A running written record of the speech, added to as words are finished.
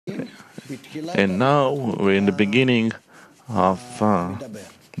And now we're in the beginning of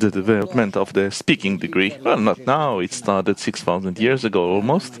the development of the speaking degree. Well, not now, it started 6,000 years ago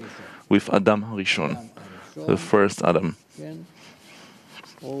almost with Adam Harishon, the first Adam.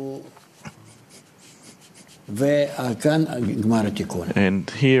 And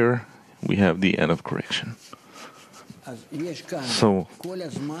here we have the end of correction. So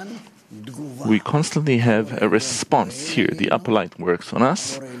we constantly have a response here. The upper light works on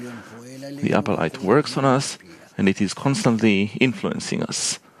us. The upper light works on us, and it is constantly influencing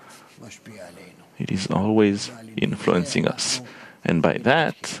us. It is always influencing us. And by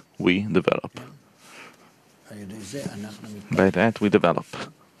that, we develop. By that, we develop.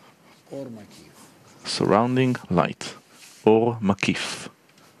 Surrounding light, or makif.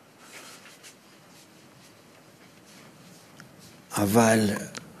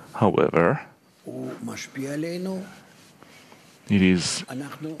 However, it is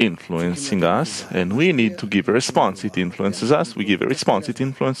influencing us, and we need to give a response. It influences us, we give a response. It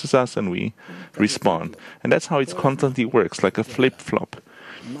influences us, and we respond. And that's how it constantly works, like a flip-flop.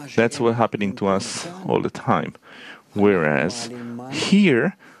 That's what's happening to us all the time. Whereas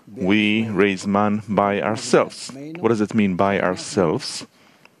here, we raise man by ourselves. What does it mean by ourselves?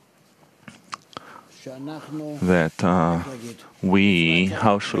 That we,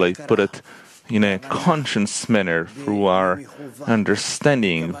 how shall I put it, in a conscious manner, through our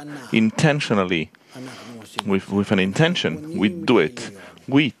understanding, intentionally, with an intention, we do it.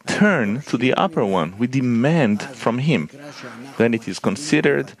 We turn to the upper one, we demand from him. Then it is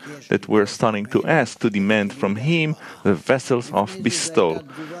considered that we're starting to ask, to demand from him the vessels of bestowal.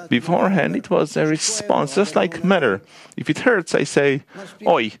 Beforehand, it was a response, just like matter. If it hurts, I say,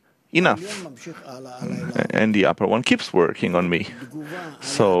 oi, enough. And the upper one keeps working on me.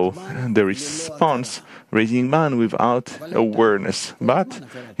 So the response, raising man without awareness, but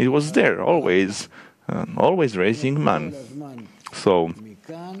it was there, always raising man. So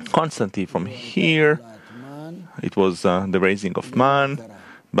constantly from here, it was the raising of man,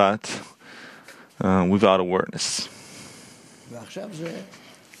 but without awareness.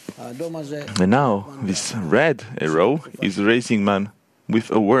 And now this red arrow is raising man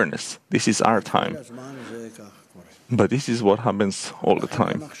with awareness. This is our time. But this is what happens all the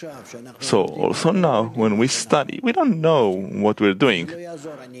time. So also now, when we study, we don't know what we're doing.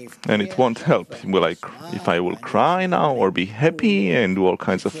 And it won't help. If I will cry now or be happy and do all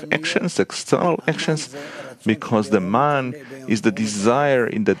kinds of actions, external actions, because the man is the desire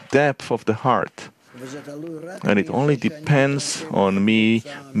in the depth of the heart. And it only depends on me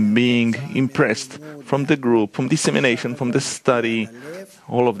being impressed from the group, from dissemination, from the study.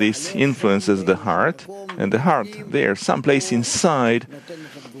 All of this influences the heart, and the heart there, someplace inside,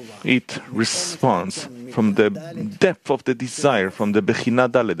 it responds from the depth of the desire, from the Bechina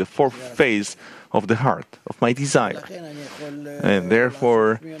Dalet, the fourth phase of the heart, of my desire. And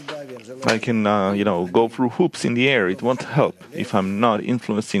therefore, I can, go through hoops in the air. It won't help. If I'm not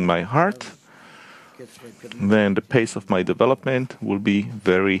influencing my heart, then the pace of my development will be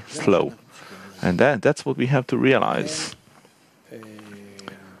very slow. And that's what we have to realize.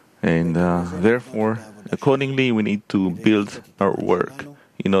 And therefore, accordingly, we need to build our work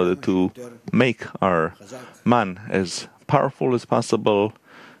in order to make our man as powerful as possible,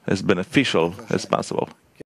 as beneficial as possible.